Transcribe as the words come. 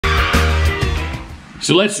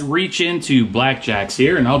So let's reach into blackjacks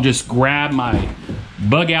here, and I'll just grab my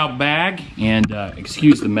bug out bag and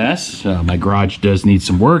excuse the mess. My garage does need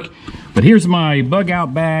some work, but here's my bug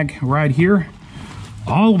out bag right here.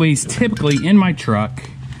 Always typically in my truck,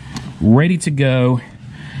 ready to go,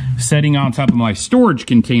 setting on top of my storage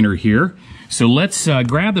container here. So let's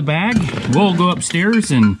grab the bag. We'll go upstairs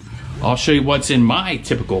and I'll show you what's in my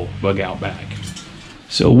typical bug out bag.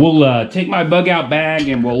 So we'll take my bug out bag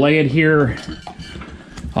and we'll lay it here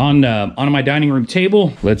on my dining room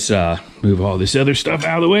table. Let's move all this other stuff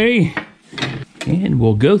out of the way, and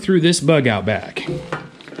we'll go through this bug out bag.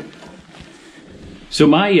 So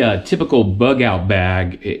my typical bug out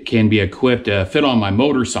bag, it can be equipped to fit on my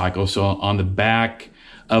motorcycle, so on the back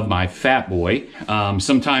of my Fat Boy.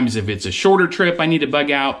 Sometimes if it's a shorter trip I need to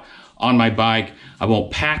bug out on my bike, I won't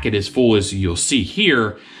pack it as full as you'll see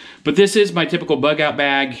here, but this is my typical bug out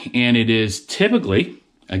bag, and it is typically,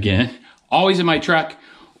 again, always in my truck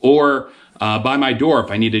or by my door if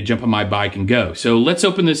I need to jump on my bike and go. So let's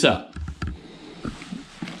open this up.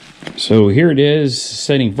 So here it is,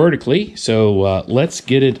 setting vertically. So let's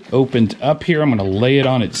get it opened up here. I'm gonna lay it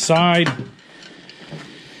on its side.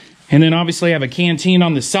 And then obviously I have a canteen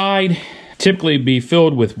on the side, typically be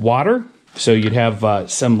filled with water. So you'd have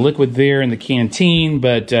some liquid there in the canteen,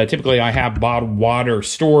 but typically I have bottled water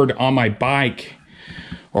stored on my bike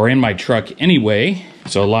or in my truck anyway.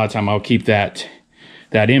 So a lot of time I'll keep that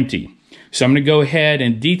empty. So I'm gonna go ahead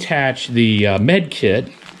and detach the med kit,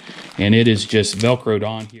 and it is just Velcroed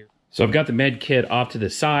on here. So I've got the med kit off to the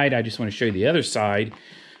side. I just wanna show you the other side.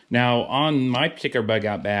 Now on my particular bug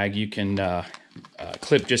out bag, you can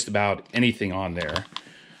clip just about anything on there.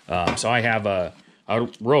 So I have a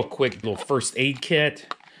real quick little first aid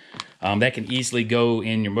kit that can easily go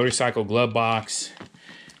in your motorcycle glove box,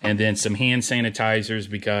 and then some hand sanitizers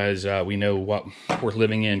because we know what we're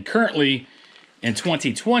living in currently in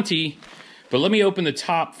 2020. But let me open the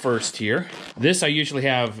top first here. This I usually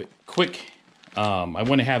have quick, I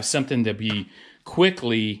want to have something to be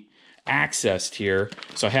quickly accessed here.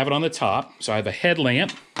 So I have it on the top. So I have a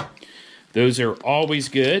headlamp. Those are always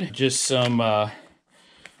good. Just some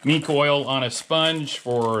mink oil on a sponge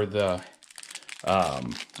for the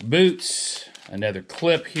boots. Another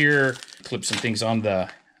clip here. Clip some things on the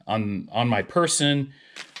on my person.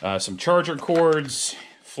 Some charger cords,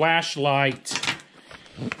 flashlight,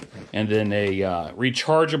 and then a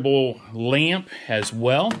rechargeable lamp as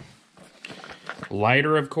well.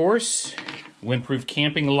 Lighter, of course, windproof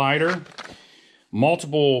camping lighter,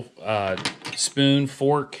 multiple spoon,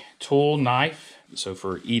 fork, tool, knife, so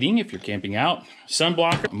for eating if you're camping out.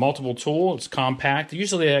 Sunblocker, multiple tool, it's compact.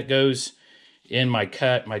 Usually that goes in my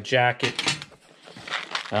jacket.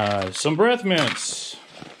 Some breath mints,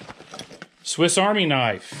 Swiss Army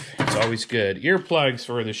knife, it's always good. Earplugs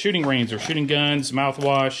for the shooting range or shooting guns,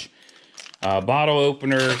 mouthwash, bottle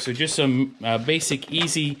opener. So just some basic,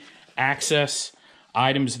 easy access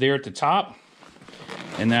items there at the top.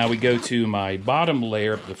 And now we go to my bottom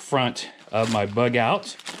layer at the front of my bug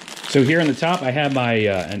out. So here on the top, I have my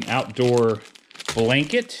an outdoor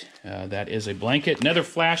blanket. That is a blanket. Another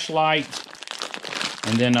flashlight.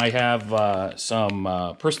 And then I have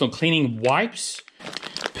some personal cleaning wipes,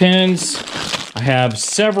 pens. I have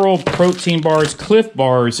several protein bars, Cliff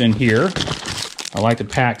bars in here. I like to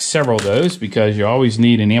pack several of those because you always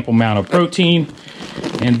need an ample amount of protein.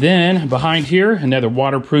 And then behind here, another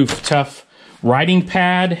waterproof, tough writing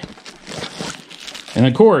pad. And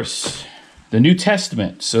of course, the New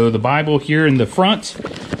Testament. So the Bible here in the front.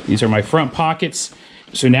 These are my front pockets.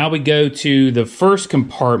 So now we go to the first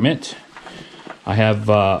compartment. I have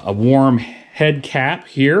a warm head cap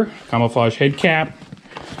here, camouflage head cap.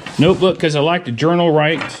 Notebook, because I like to journal,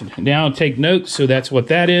 write down, take notes, so that's what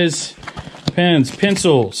that is. Pens,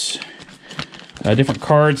 pencils, different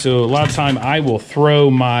cards. So a lot of time I will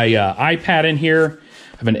throw my iPad in here.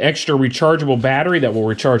 I have an extra rechargeable battery that will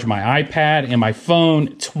recharge my iPad and my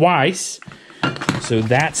phone twice. So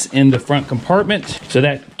that's in the front compartment. So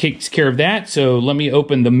that takes care of that. So let me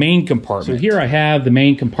open the main compartment. So here I have the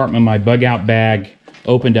main compartment of my bug out bag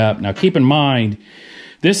opened up. Now keep in mind,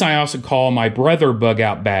 this I also call my brother bug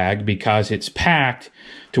out bag because it's packed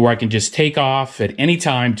to where I can just take off at any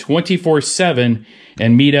time 24/7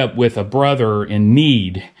 and meet up with a brother in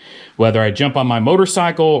need, whether I jump on my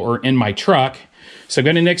motorcycle or in my truck. So I've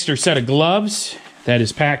got an extra set of gloves that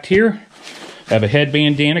is packed here. I have a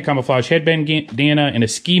headband bandana, camouflage headband bandana, and a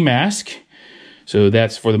ski mask. So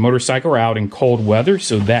that's for the motorcycle or out in cold weather.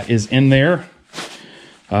 So that is in there.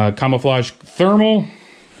 Camouflage thermal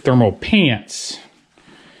pants.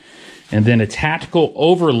 and then a tactical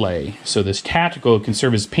overlay. So this tactical can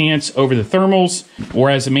serve as pants over the thermals or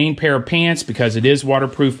as a main pair of pants because it is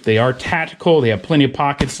waterproof. They are tactical. They have plenty of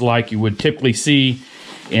pockets like you would typically see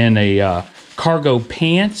in a cargo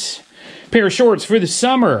pants. Pair of shorts for the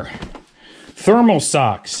summer. Thermal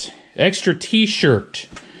socks. Extra t-shirt.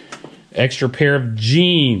 Extra pair of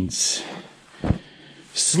jeans.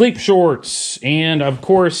 Sleep shorts. And of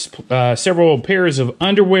course, several pairs of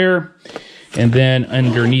underwear. And then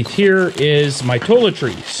underneath here is my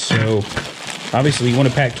toiletries. So obviously you want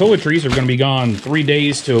to pack toiletries. They're going to be gone 3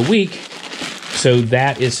 days to a week. So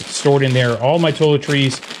that is stored in there. All my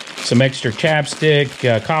toiletries, some extra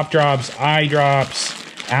chapstick, cough drops, eye drops,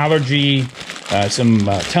 allergy, some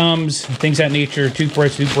Tums, things of that nature,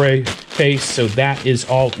 toothpaste. So that is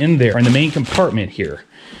all in there in the main compartment here.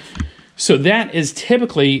 So that is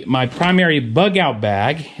typically my primary bug out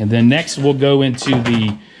bag. And then next we'll go into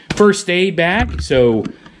the first aid bag. So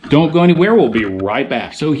don't go anywhere. We'll be right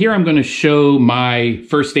back. So here I'm going to show my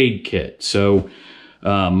first aid kit. So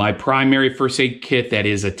my primary first aid kit that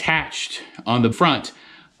is attached on the front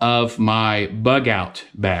of my bug out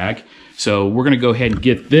bag. So we're going to go ahead and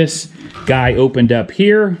get this guy opened up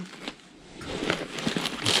here.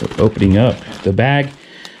 So opening up the bag.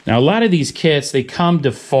 Now a lot of these kits, they come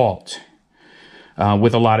default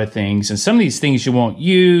with a lot of things. And some of these things you won't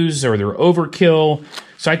use or they're overkill.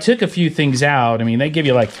 So I took a few things out. I mean, they give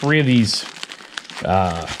you like 3 of these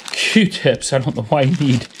Q-tips. I don't know why you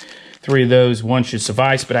need 3 of those. 1 should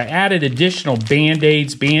suffice. But I added additional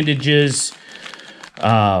Band-Aids, bandages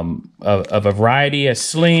of a variety, a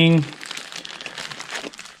sling,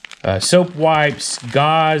 soap wipes,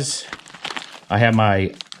 gauze. I have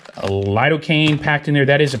my lidocaine packed in there.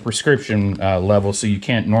 That is a prescription level, so you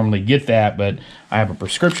can't normally get that. But I have a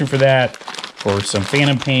prescription for that, for some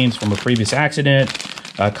phantom pains from a previous accident.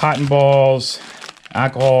 Cotton balls,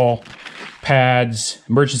 alcohol pads,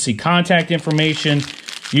 emergency contact information.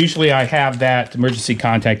 Usually I have that emergency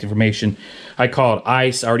contact information. I call it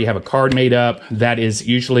ICE. I already have a card made up. That is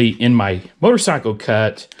usually in my motorcycle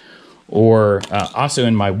cut or also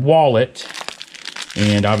in my wallet.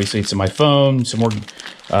 And obviously it's in my phone. Some more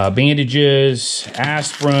bandages,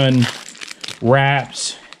 aspirin,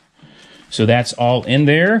 wraps. So that's all in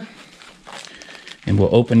there. And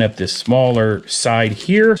we'll open up this smaller side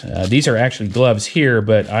here. These are actually gloves here,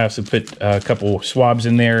 but I also put a couple swabs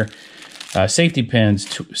in there. Safety pins,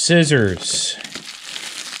 scissors,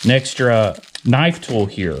 an extra knife tool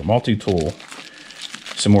here, multi-tool.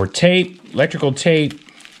 Some more tape, electrical tape,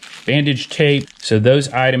 bandage tape. So those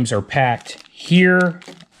items are packed here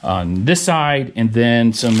on this side, and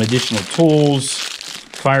then some additional tools,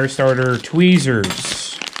 fire starter,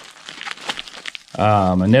 tweezers,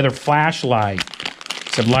 another flashlight,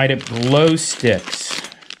 some light up glow sticks.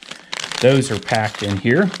 Those are packed in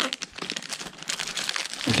here.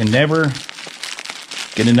 You can never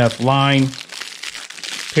get enough line.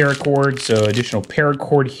 Paracord, so additional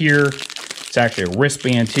paracord here. It's actually a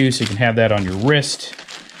wristband too, so you can have that on your wrist.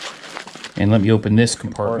 And let me open this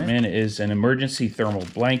compartment. It is an emergency thermal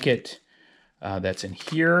blanket that's in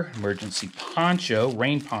here. Emergency poncho,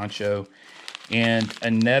 rain poncho, and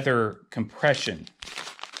another compression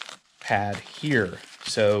pad here.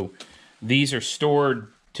 So these are stored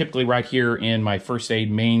typically right here in my first aid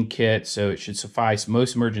main kit, so it should suffice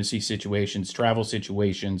most emergency situations, travel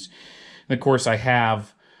situations. And of course I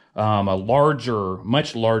have a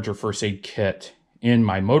much larger first aid kit in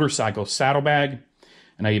my motorcycle saddlebag,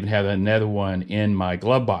 and I even have another one in my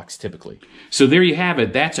glove box typically. So there you have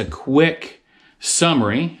it. That's a quick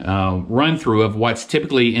summary, run through of what's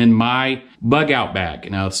typically in my bug out bag.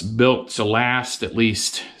 Now it's built to last at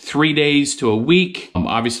least 3 days to a week.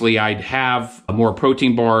 Obviously I'd have more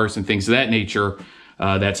protein bars and things of that nature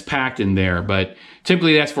that's packed in there, but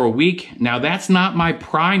typically that's for a week. Now that's not my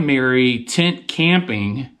primary tent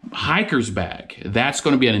camping hiker's bag. That's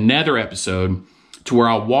going to be in another episode to where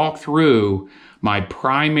I'll walk through my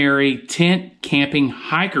primary tent camping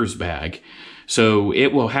hiker's bag. So it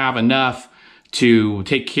will have enough to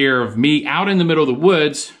take care of me out in the middle of the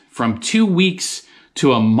woods from 2 weeks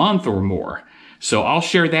to a month or more. So I'll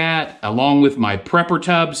share that along with my prepper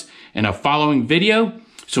tubs in a following video.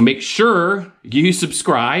 So make sure you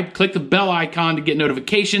subscribe, click the bell icon to get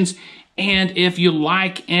notifications. And if you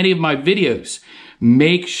like any of my videos,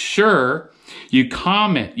 make sure you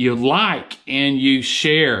comment, you like, and you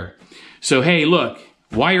share. So hey, look,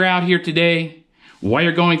 while you're out here today, while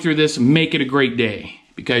you're going through this, make it a great day.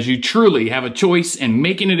 Because you truly have a choice in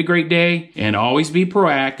making it a great day. And always be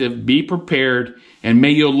proactive, be prepared, and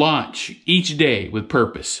may you launch each day with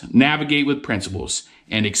purpose, navigate with principles,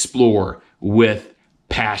 and explore with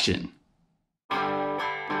passion.